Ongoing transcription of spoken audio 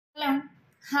Hello.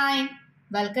 Hi.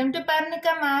 Welcome to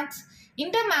Parnika Maths.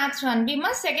 Into Maths-1B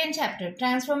my second chapter.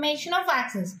 Transformation of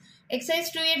axis. Exercise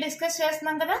 2 discuss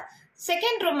చేస్తున్నాం కదా.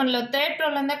 Second Roman లో third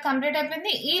problem దా complete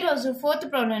అయిపోయింది. ఈ రోజు fourth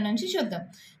problem నుంచి చూద్దాం.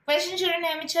 క్వశ్చన్ చూడండి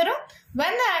ఏమి ఇచ్చారు.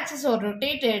 When the axis was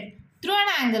rotated through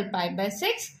an angle pi by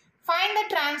 6, find the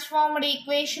transformed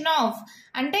equation of.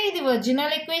 అంటే ఇది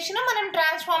ఒరిజినల్ ఈక్వేషన్, మనం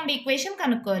ట్రాన్స్ఫార్మ్డ్ ఈక్వేషన్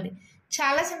కనుక్కోవాలి.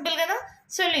 చాలా సింపుల్ కదా.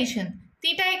 సొల్యూషన్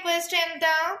theta equals to ఎంత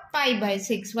pi by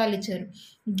 6 వాళ్ళు ఇచ్చారు.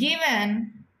 Given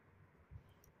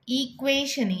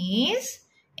equation is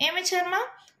ఏమి ఇచ్చారు మా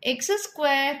x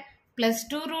square plus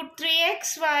 2 root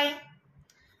 3xy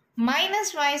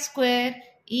minus y square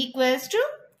equals to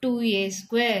 2a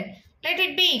square. Let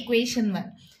it be equation 1.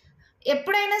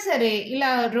 ఎప్పుడైనా సరే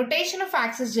ఇలా రొటేషన్ ఆఫ్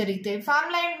యాక్సిస్ జరిగితే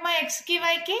ఫార్ములా ఏంటి మా ఎక్స్కి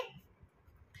వైకి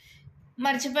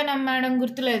మర్చిపోయినాం మేడం,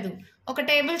 గుర్తులేదు. ఒక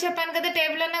టేబుల్ చెప్పాను కదా,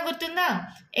 టేబుల్ అన్నా గుర్తుందా?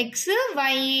 X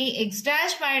why, X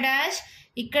dash why dash,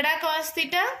 ఇక్కడ కాస్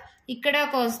థీటా, ఇక్కడ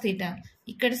కాస్ థీటా,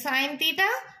 ఇక్కడ సైన్ థీటా,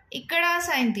 ఇక్కడ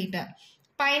సైన్ థీటా,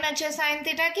 పైన వచ్చే సైన్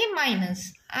థీటాకి మైనస్,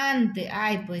 అంతే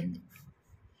అయిపోయింది.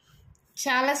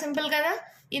 చాలా సింపుల్ కదా.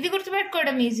 ఇది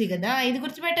గుర్తుపెట్టుకోవడం ఈజీ కదా, ఇది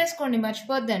గుర్తుపెట్టేసుకోండి,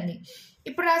 మర్చిపోద్దండి.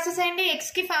 ఇప్పుడు రాసేసేయండి.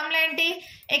 ఎక్స్కి ఫార్ములా ఏంటి?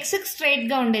 ఎక్స్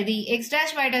స్ట్రైట్గా ఉండేది ఎక్స్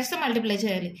డాష్ వై డాష్తో మల్టిప్లై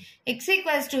చేయాలి. X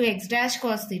equals to X dash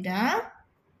cos theta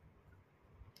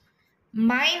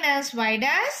minus y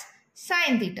dash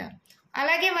sine theta.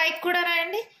 అలాగే వైకి కూడా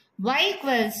రాయండి. Why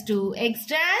equals to X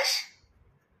dash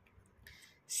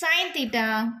sine theta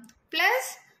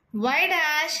plus why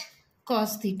dash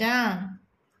cos theta.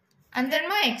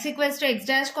 అంతేమో X equals to X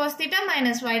dash cos theta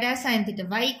minus y dash sine theta,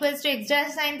 why equals to X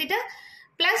dash sine theta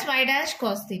plus why dash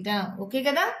cos theta. Okay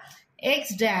కదా.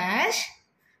 X dash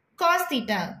cos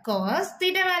theta, cos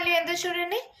theta value ఎంత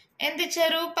చూడండి, ఎంత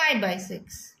ఇచ్చారు? Pi by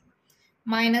 6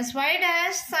 minus y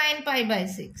dash sine pi by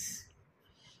 6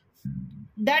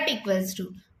 that equals to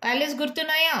values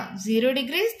గుర్తున్నాయా? 0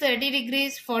 degrees, 30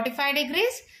 degrees, 45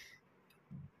 degrees,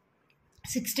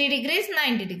 60 degrees,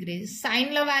 90 degrees.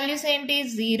 సైన్లో values ఏంటి?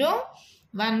 0,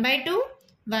 1/2,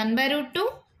 1/√2,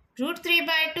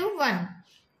 √3/2, 1.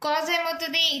 Cause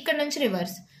ఏమవుతుంది? ఇక్కడ నుంచి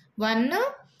రివర్స్ 1,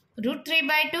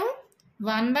 √3/2,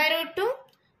 1/√2,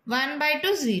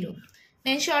 1/2, 0.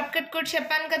 నేను షార్ట్ కట్ కూడా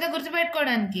చెప్పాను కదా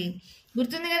గుర్తుపెట్టుకోవడానికి.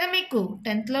 గుర్తుంది కదా మీకు,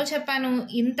 10th లో చెప్పాను,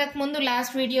 ఇంతకు ముందు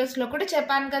లాస్ట్ వీడియోస్లో కూడా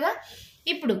చెప్పాను కదా.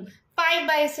 ఇప్పుడు పై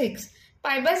బై 6,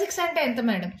 పై బై 6 అంటే ఎంత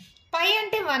మేడం? పై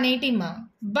అంటే 180 మా,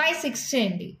 బై 6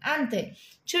 చేయండి అంతే.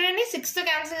 చూడండి 6తో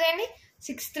క్యాన్సిల్ చేయండి,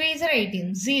 6 3s are 18,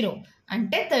 0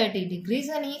 అంటే 30 degrees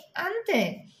అని, అంతే.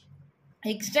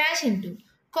 X dash into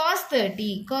cos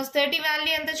 30, cos 30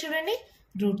 value ఎంత చూడండి?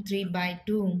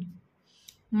 √3/2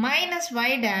 minus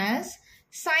y dash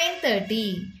sign 30,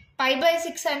 pi by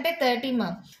 6 అంటే 30 మా,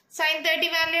 సైన్ 30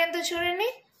 వాల్యూ ఎంత చూడండి?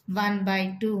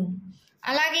 1/2.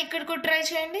 అలాగే ఇక్కడ కూడా ట్రై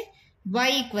చేయండి. వై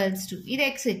ఈక్వల్స్ టు, ఇది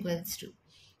X equals to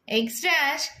X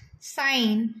dash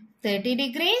sign 30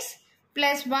 degrees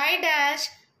plus why dash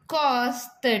cos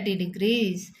 30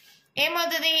 degrees.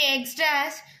 ఏమవుతుంది? ఎక్స్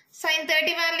డాష్ సైన్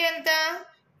 30 వాల్యూ ఎంత?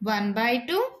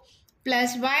 1/2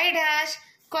 plus why dash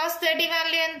cos 30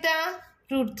 value ఎంత?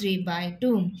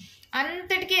 √3/2.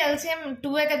 అంతటికి ఎల్సిఎం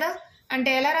 2 కదా, అంటే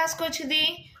ఎలా రాసుకోవచ్చు ఇది?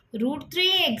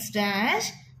 √3x dash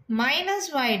minus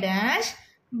y dash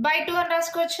by 2 అని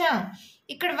రాసుకోవచ్చా?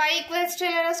 ఇక్కడ y ఈక్వల్స్ టు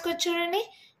ఎలా రాసుకోవచ్చు చూడండి,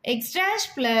 X dash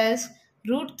plus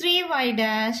 √3y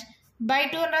dash by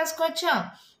 2 అని రాసుకోవచ్చా?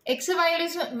 ఎక్స్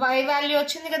వై వాల్యూ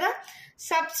వచ్చింది కదా.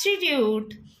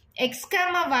 Substitute x,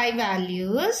 y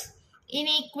values in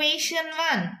equation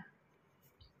 1.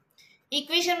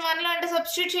 Equation 1లో అంటే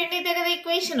సబ్స్టిట్యూట్ చేయండి, ఇదే కదా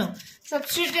ఈక్వేషన్.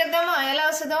 సబ్స్టిట్యూట్ చేద్దామా? ఎలా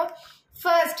వస్తుందో?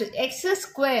 ఫస్ట్ ఎక్స్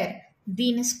స్క్వేర్,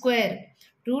 దీని square,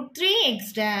 √3x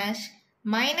dash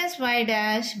minus y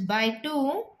dash by 2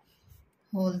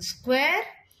 whole square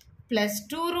plus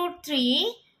 2√3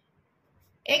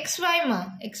 xy మా,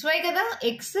 xy కదా,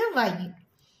 X why,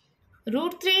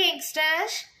 √3x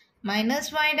dash minus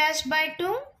y dash by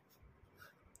 2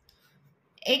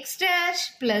 x dash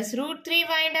plus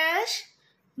 √3y dash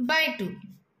by 2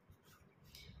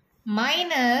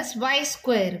 minus y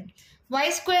square. y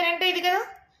square అంటే ఇది కదా,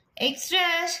 x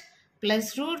dash plus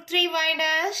 √3y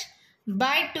dash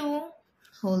by 2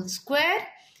 whole square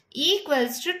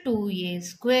equals to 2a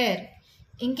square.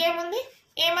 ఇంకేముంది?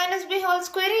 a minus b whole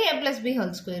square, a plus b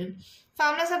whole square.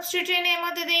 Formula substitute అయిన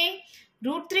ఏమవుతుంది?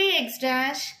 √3x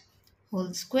dash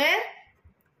whole square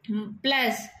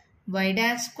plus y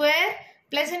dash square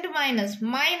plus into minus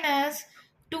minus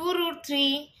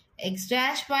 2√3 X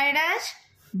dash why dash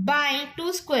by 2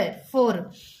 square 4.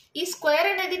 ఈ square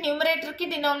అనేది న్యూమరేటర్కి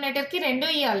డినామినేటర్కి రెండు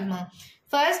ఇవ్వాలి మా.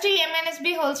 First ఏ minus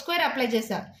B whole square apply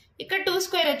చేసా, ఇక్కడ 2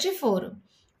 square వచ్చి 4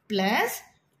 ప్లస్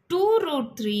 2 root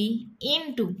 3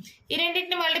 into ఈ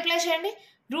రెండింటిని మల్టిప్లై చేయండి.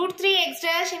 root 3 x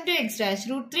dash into x dash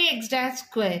root 3 x dash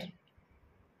square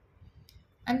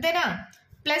అంతేనా.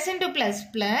 Plus into plus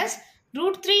plus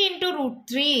root 3 into root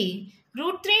 3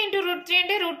 root 3 into root 3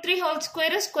 అంటే root 3 whole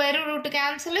square square root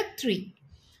cancel 3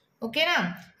 ఓకేనా.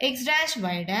 x dash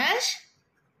y dash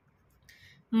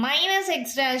minus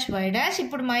X dash why dash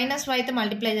ఇప్పుడు minus వైతో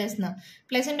multiply చేస్తున్నాం.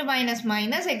 Plus into minus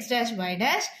minus X dash why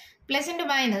dash plus into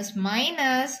minus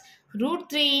minus root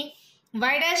 3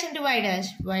 why dash into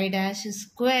why dash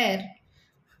square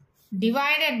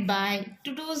divided by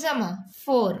 2 2s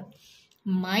 4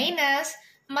 minus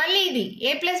మళ్ళీ ఇది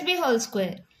ఏ plus B whole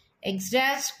square X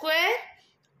dash square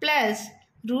plus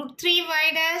root 3 why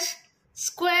dash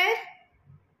square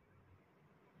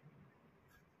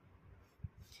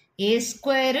a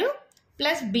square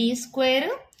plus b square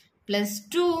plus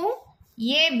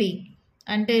 2ab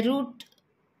అంటే root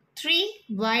 3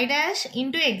 y dash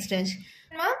into x dash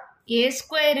a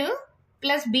square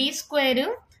plus b square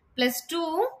plus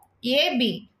 2ab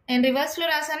నేను రివర్స్లో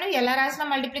రాసాను. ఎలా రాసిన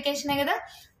మల్టిప్లికేషనే కదా.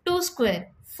 2 square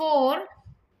 4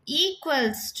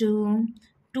 equals to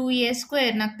 2a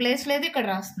square. నాకు place లేదు ఇక్కడ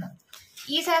రాస్తున్నా.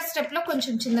 ఈసారి స్టెప్లో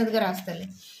కొంచెం చిన్నదిగా రాస్తాను.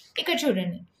 ఇక్కడ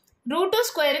చూడండి రూట్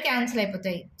స్క్వేర్ క్యాన్సిల్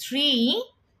అయిపోతాయి. 3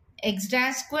 X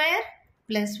dash square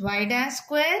plus why dash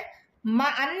square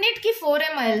అన్నిటికీ 4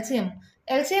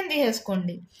 ఎల్సిఎం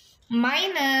తీసేసుకోండి.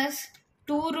 Minus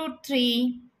 2 root 3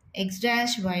 X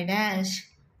dash why dash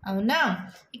అవునా.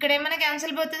 ఇక్కడ ఏమైనా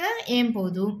క్యాన్సిల్ పోతుందా, ఏం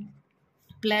పోదు.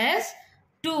 Plus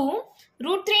 2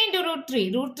 root 3 into root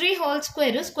 3 whole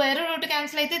square root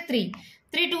cancel అయితే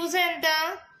 3 2s ఎంత,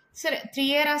 సరే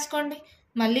 3a రాసుకోండి,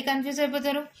 మళ్ళీ కన్ఫ్యూజ్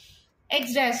అయిపోతారు.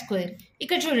 ఎక్స్ డాష్ స్క్వేర్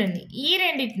ఇక్కడ చూడండి ఈ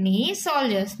రెండింటిని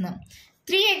సాల్వ్ చేస్తున్నాం.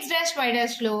 3 ఎక్స్ డాష్ వై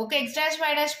డాష్లో ఒక ఎక్స్ డాష్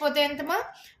వై డాష్ పోతే ఎంతమా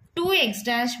 2 ఎక్స్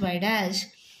డాష్ వై డాష్.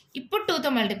 ఇప్పుడు 2తో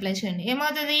మల్టిప్లై చేయండి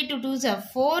ఏమవుతుంది 2 2s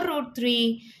 4 root 3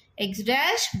 X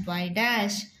dash why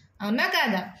dash అవునా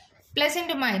కాదా. Plus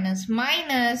into minus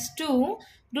minus 2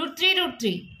 root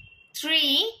 3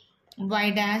 3 why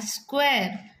dash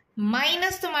square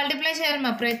మైనస్తో multiply చేయాలి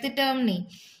మా ప్రతి టర్మ్ని.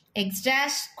 X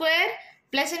dash square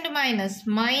plus into minus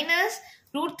minus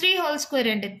root 3 whole square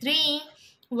అంటే 3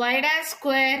 why dash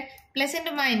square plus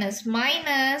into minus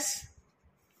minus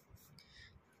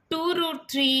 2 root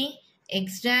 3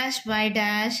 X dash why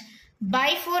dash by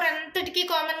 4 అంతటికీ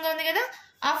కామన్గా ఉంది కదా.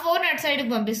 ఆ 4 అటు సైడ్కి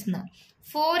పంపిస్తున్నా.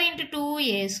 4 into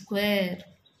 2a square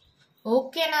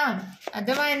ఓకేనా,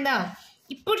 అర్థమైందా.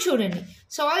 ఇప్పుడు చూడండి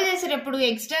సాల్వ్ చేసేటప్పుడు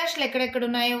ఎక్స్ డాష్లు ఎక్కడెక్కడ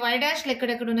ఉన్నాయో వై డాష్లు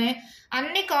ఎక్కడెక్కడ ఉన్నాయో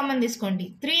అన్నీ కామన్ తీసుకోండి.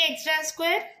 3 ఎక్స్ డాష్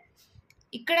స్క్వేర్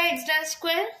ఇక్కడ ఎక్స్ డాష్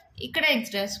స్క్వేర్ ఇక్కడ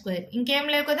ఎక్స్ డాష్ స్క్వేర్ ఇంకేం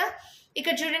లేవు కదా.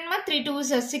 ఇక్కడ చూడండి మా 3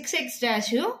 2s 6 X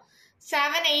dash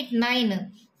 7 8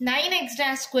 9 X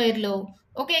dash స్క్వేర్లో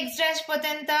ఒక ఎక్స్ డాష్ పోతే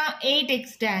ఎంత 8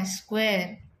 ఎక్స్ డాష్ స్క్వేర్.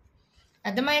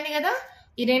 అర్థమైంది కదా.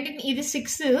 ఈ రెండింటి ఇది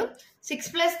 6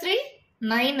 ప్లస్ 3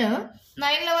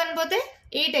 9లో 1 పోతే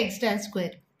 8 ఎక్స్ డాష్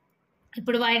స్క్వేర్.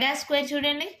 ఇప్పుడు వై డాష్ స్క్వేర్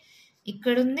చూడండి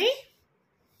ఇక్కడుంది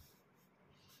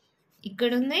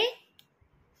ఇక్కడుంది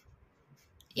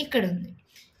ఇక్కడుంది.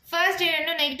 ఫస్ట్ ఈ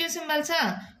రెండు నెగిటివ్ సింబల్సా,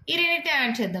 ఈ రెండింటిని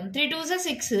యాడ్ చేద్దాం. 3 2s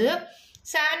 6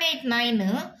 7 8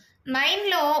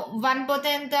 9లో 1 పోతే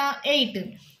ఎంత 8.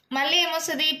 మళ్ళీ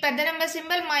ఏమొస్తుంది పెద్ద number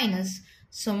symbol minus,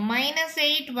 so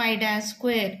 -8 why dash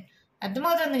square.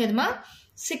 అర్థమవుతుంది కదమ్మా.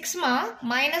 6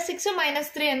 -6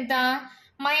 -3 ఎంత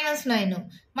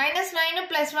 -9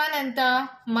 ప్లస్ 1 ఎంత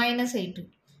 -8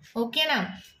 ఓకేనా.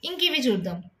 ఇంక ఇవి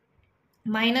చూద్దాం.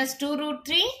 -2 root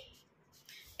 3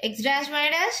 X dash why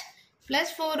dash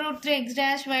plus 4 root 3 X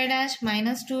dash why dash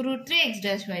 -2 root 3 X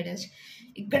dash why dash.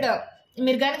 ఇక్కడ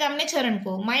మీరు కానీ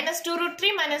గమనించారనుకో -2 root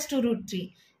 3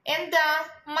 ఎంత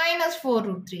 -4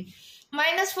 root 3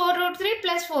 -4 root 3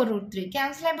 plus 4 root 3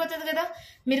 cancel అయిపోతుంది కదా.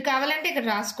 మీరు కావాలంటే ఇక్కడ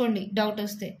రాసుకోండి డౌట్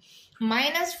వస్తే.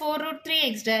 -4 root 3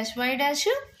 X dash why dash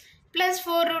plus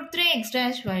 4 root 3 X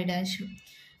dash why dash.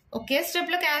 ఒకే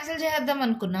స్టెప్లో క్యాన్సిల్ చేద్దాం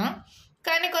అనుకున్నా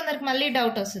కానీ కొందరికి మళ్ళీ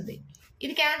డౌట్ వస్తుంది.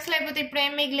 ఇది క్యాన్సిల్ అయిపోతే ఇప్పుడు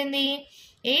ఏం మిగిలింది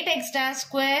 8 X dash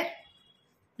square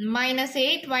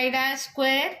 -8 why dash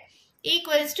square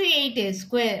equals to 8a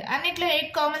square. అన్నిట్లో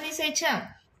 8 common తీసేయచ్చా.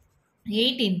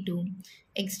 8 into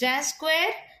X dash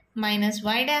square minus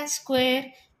y dash square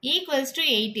equals to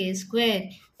 8a square.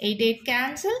 8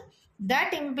 cancel. That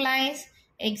implies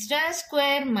x dash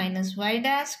square minus y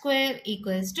dash square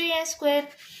equals to a square.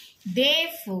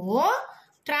 Therefore,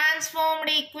 transformed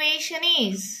equation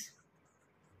is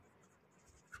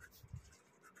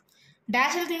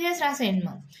dash will తీసేసి రాసేయండి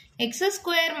మా x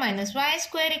square minus y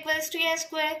square equals to a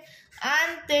square.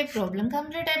 అంతే problem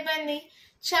complete అయిపోయింది.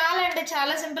 చాలా అంటే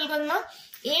చాలా సింపుల్గా ఉందా?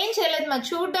 ఏం చేయలేదు మా,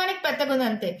 చూడడానికి పెద్దగా ఉంది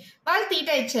అంతే. వాళ్ళు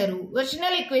తీటా ఇచ్చారు,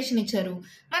 ఒరిజినల్ ఈక్వేషన్ ఇచ్చారు,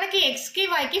 మనకి ఎక్స్కి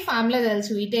వైకి ఫార్ములా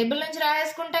తెలుసు, ఈ టేబుల్ నుంచి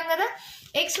రాసేసుకుంటాం కదా.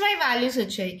 XY వాల్యూస్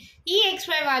వచ్చాయి. ఈ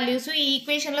XY వాల్యూస్ ఈ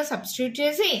ఈక్వేషన్లో సబ్స్టిట్యూట్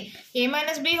చేసి a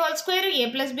 - b whole square a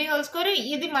 + b whole square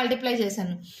ఇది మల్టిప్లై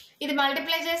చేశాను. ఇది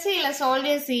మల్టిప్లై చేసి ఇలా సాల్వ్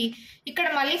చేసి ఇక్కడ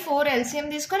మళ్ళీ 4 LCM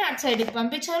తీసుకొని అటు సైడ్కి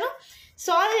పంపించాను.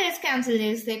 సాల్వ్ చేసి క్యాన్సిల్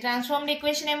చేస్తే ట్రాన్స్ఫార్మ్డ్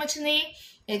ఈక్వేషన్ ఏమొచ్చింది?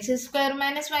 x² - y²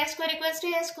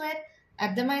 = a².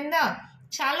 అర్థమైందా?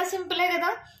 చాలా సింపులే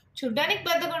కదా, చూడ్డానికి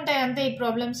పెద్దగా ఉంటాయి అంతే. ఈ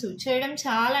ప్రాబ్లమ్స్ చేయడం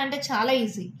చాలా అంటే చాలా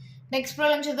ఈజీ. నెక్స్ట్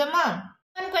ప్రాబ్లం చూద్దామా?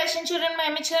 క్వశ్చన్ చూడండి,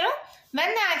 మేము ఇచ్చారు.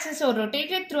 When the axis is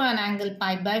rotated through an angle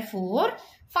π/4,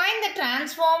 find the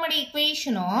transformed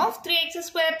equation of 3x²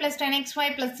 + 10xy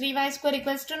 + 3y²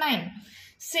 = 9.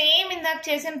 Same ఇందాక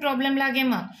చేసిన ప్రాబ్లం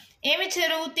లాగేమా.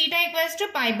 ఏమిచ్చారు? θ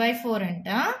 = π/4 అంట.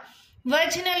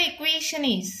 Original equation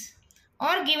is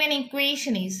or given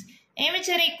equation is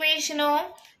ఏమిచ్చారు? Equation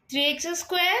 3x²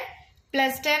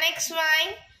 + 10xy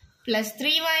 +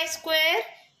 3y²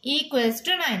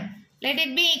 = 9. Let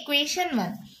it be equation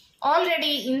 1.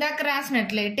 Already ఇందాక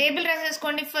రాసినట్లే table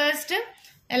రాసేసుకోండి. First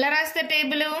ఎలా రాస్తే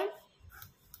table?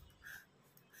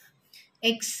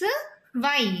 x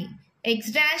y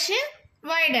x dash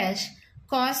y dash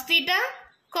cos θ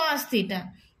cos θ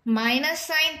minus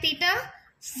sin θ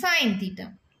sin θ.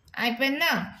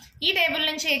 అయిపోయిందా? ఈ table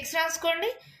నుంచి x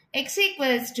రాసుకోండి. x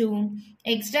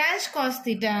 = x dash cos θ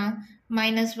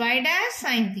minus y dash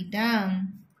sin θ.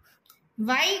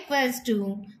 y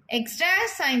 = x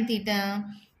dash sin theta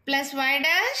plus y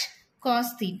dash cos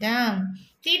theta.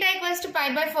 theta =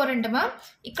 π/4 అంటమా.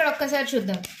 ఇక్కడ ఒక్కసారి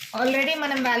చూద్దాం. Already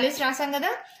మనం values రాసాం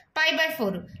కదా.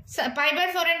 π/4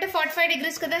 π/4 అంటే 45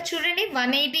 degrees కదా. చూడండి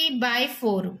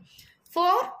 180/4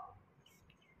 4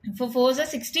 4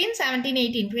 16 17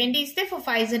 18 20 ఇస్తే 4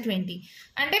 5 20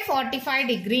 అంటే 45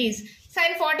 degrees.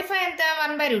 sin 45 ఎంత?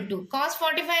 1/√2. cos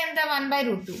 45 ఎంత?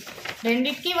 1/√2.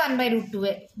 రెండింటికి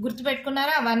 1/√2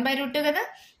 గుర్తుపెట్టుకున్నారా? 1/√2 కదా.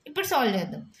 ఇప్పుడు సాల్వ్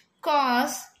చేద్దాం.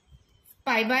 cos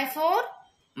π/4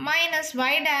 minus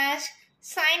y dash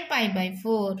sin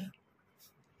π/4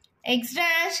 x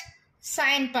dash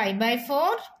sin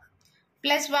π/4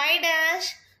 plus y dash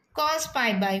cos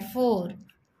π/4.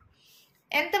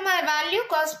 ఎంత మా వాల్యూ?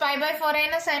 cos π/4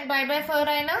 అయినా sin π/4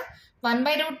 అయినా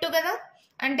 1/√2 కదా.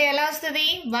 అంటే ఎలా వస్తుంది?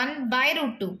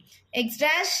 1/√2 x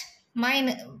dash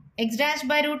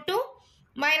 /√2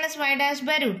 minus y dash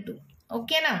 /√2.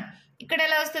 ఓకేనా? ఇక్కడ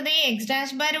ఎలా వస్తుంది? x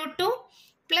dash /√2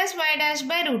 plus y dash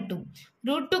 /√2.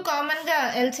 √2 కామన్గా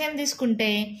LCM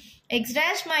తీసుకుంటే x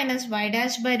dash minus y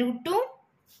dash /√2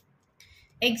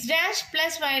 x dash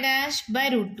plus y dash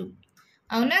 /√2.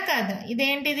 అవునా కాదా?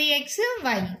 ఇదేంటిది? x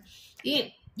y.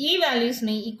 ఈ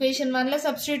వాల్యూస్ని ఈక్వేషన్ 1లో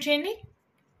సబ్స్టిట్యూట్ చేయండి.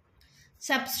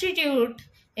 Substitute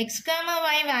x,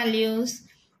 y values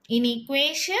in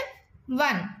equation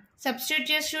 1. Substitute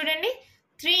చేసి చూడండి.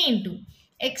 3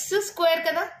 × x²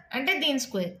 కదా, అంటే దీని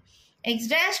square. x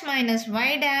dash minus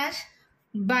y dash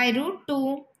 /√2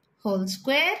 whole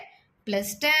square plus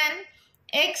 10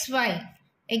 xy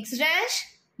x dash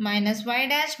minus y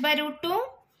dash /√2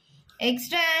 x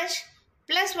dash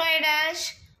plus y dash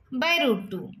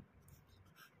 /√2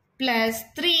 plus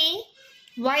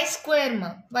 3y²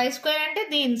 మా. y² అంటే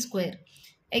దీని square.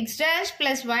 x dash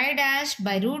plus y dash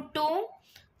 /√2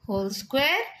 whole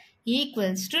square =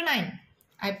 9.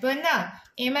 అయిపోయిందా?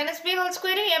 a - b whole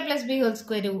square a + b whole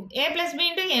square a + b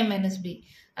 × a - b.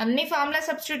 అన్ని formula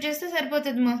substitute చేస్తే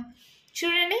సరిపోతుంది మా.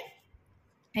 చూడండి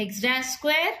x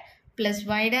dash² plus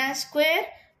y dash²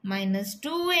 minus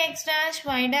 2x dash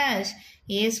y dash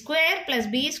a² plus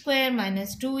b²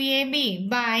 minus 2ab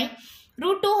by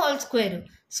 √2 whole square.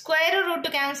 Square root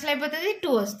cancel అయిపోతుంది,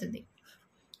 2 వస్తుంది.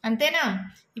 అంతేనా?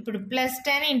 ఇప్పుడు plus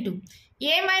 10 × a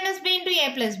 - b × a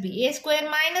 + b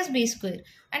a² - b²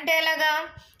 అంటే ఎలాగా?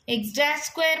 x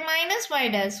dash² minus y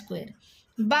dash²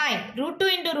 by √2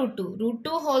 × √2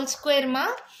 √2 whole square మా.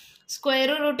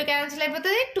 Square root cancel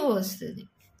అయిపోతుంది, 2 వస్తుంది.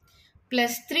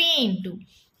 Plus 3 ×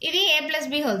 ఇది a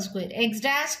 + b whole square x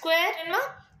dash² మా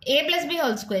a + b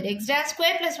whole square x dash²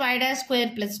 plus y dash²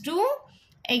 plus 2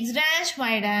 x dash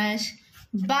y dash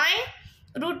by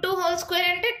 √2 whole square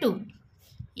అంటే 2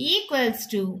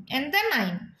 = ఎంత?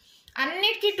 9.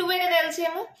 అన్నిటికీ 2 కదా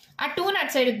LCM. ఆ 2ని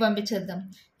అటు సైడ్కి పంపించేద్దాం.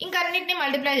 ఇంకా అన్నిటిని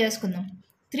మల్టిప్లై చేసుకుందాం.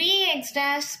 3x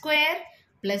dash²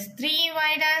 plus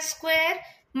 3y dash²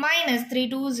 minus 3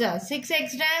 2s 6x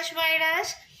dash y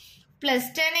dash plus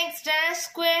 10x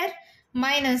dash²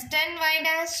 minus 10y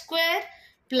dash²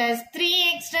 plus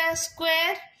 3x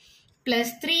dash² plus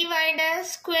 3y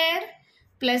dash²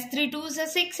 plus 3 2s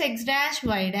 6x dash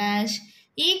y dash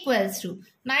 =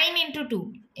 9 × 2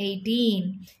 18.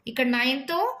 ఇక్కడ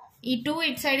 9తో ఈ 2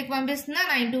 ఇటు సైడ్కి పంపిస్తున్నా,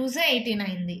 9 2s 18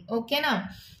 అయింది. ఓకేనా?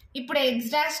 ఇప్పుడు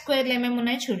X dash స్క్వేర్లు ఏమేమి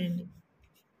ఉన్నాయి చూడండి.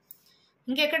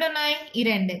 ఇంకెక్కడ ఉన్నాయి? ఈ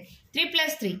రెండే. 3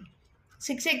 + 3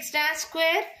 6x డాష్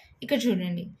స్క్వేర్. ఇక్కడ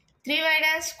చూడండి 3y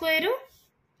డాష్ స్క్వేరు.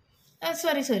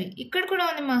 సారీ ఇక్కడ కూడా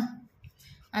ఉంది మా,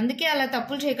 అందుకే అలా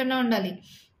తప్పులు చేయకుండా ఉండాలి.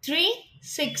 3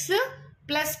 6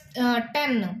 +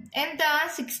 10 ఎంత?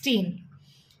 16.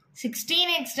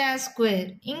 16x dash square.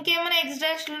 ఇంకేమైనా ఎక్స్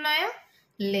డాష్లు ఉన్నాయా?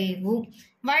 లేవు.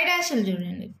 వై డాష్లు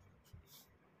చూడండి.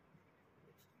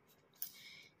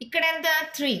 ఇక్కడ ఎంత?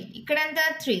 3. ఇక్కడ ఎంత?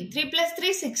 3. 3 +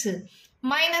 3 6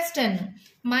 -10.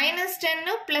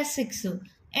 -10 + 6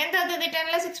 ఎంత అవుతుంది?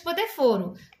 10లో 6 పోతే 4.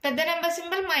 పెద్ద number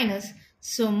symbol minus.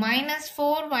 So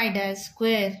 -4y dash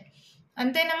square.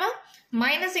 అంతేనమ్మా?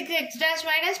 -6x dash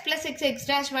y dash + 6x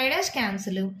dash y dash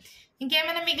cancel.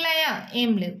 ఇంకేమైనా మిగిలాయా?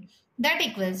 ఏం లేవు. That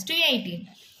equals to 18.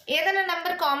 ఏదైనా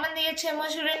నెంబర్ కామన్ తీయచ్చేమో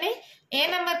చూడండి. ఏ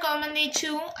నెంబర్ కామన్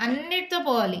తీయచ్చు? అన్నిటితో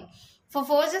పోవాలి. 4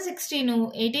 4s 16,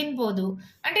 18 పోదు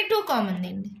అంటే 2 కామన్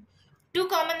తీయండి. 2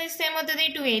 కామన్ తీస్తే ఏమవుతుంది?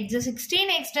 2 8s 16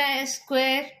 x dash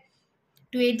square.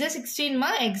 2 8s 16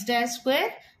 మా x dash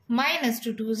square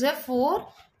 -2 2s 4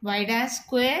 y dash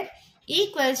square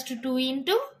equals to 2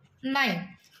 × 9.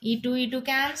 ఈ 2 ఈ 2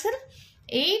 cancel.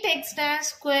 8x dash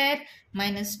square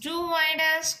 -2y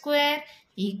dash square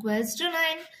equals to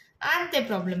 9. అంతే,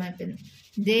 ప్రాబ్లం అయిపోయింది.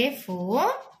 Therefore,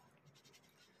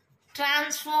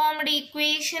 transformed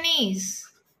equation is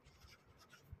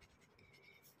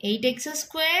 8x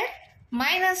square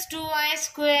 -2y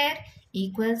square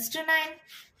equals to 9.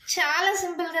 చాలా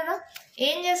simple కదా.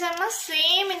 ఏం చేసామా?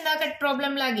 Same ఇందాక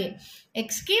problem లాగే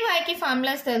ఎక్స్కి వైకి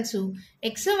ఫార్ములాస్ తెలుసు.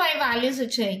 ఎక్స్ వై వాల్యూస్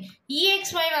వచ్చాయి. ఈ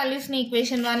ఎక్స్ వై వాల్యూస్ని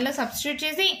ఈక్వేషన్ 1లో సబ్స్టిట్యూట్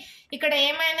చేసి ఇక్కడ a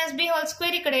 - b హోల్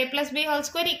స్క్వేర్, ఇక్కడ a + b హోల్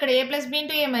స్క్వేర్, ఇక్కడ a + b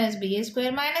 × a - b, a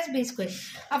square - b square.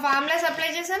 ఆ ఫార్ములాస్ అప్లై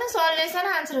చేశాను, సాల్వ్ చేశాను,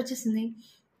 ఆన్సర్ వచ్చేసింది.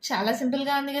 చాలా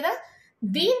సింపుల్గా ఉంది కదా.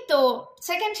 దీంతో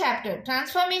second chapter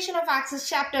transformation of axis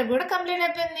chapter కూడా కంప్లీట్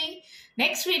అయిపోయింది.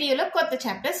 నెక్స్ట్ వీడియోలో కొత్త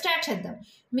చాప్టర్ స్టార్ట్ చేద్దాం.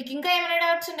 మీకు ఇంకా ఏమైనా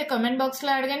డౌట్స్ ఉంటే కామెంట్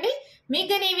బాక్స్లో అడగండి. మీకు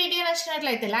కానీ ఈ వీడియో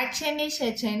నచ్చినట్లయితే లైక్ చేయండి,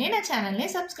 షేర్ చేయండి, నా ఛానల్ని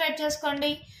సబ్స్క్రైబ్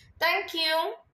చేసుకోండి. Thank you.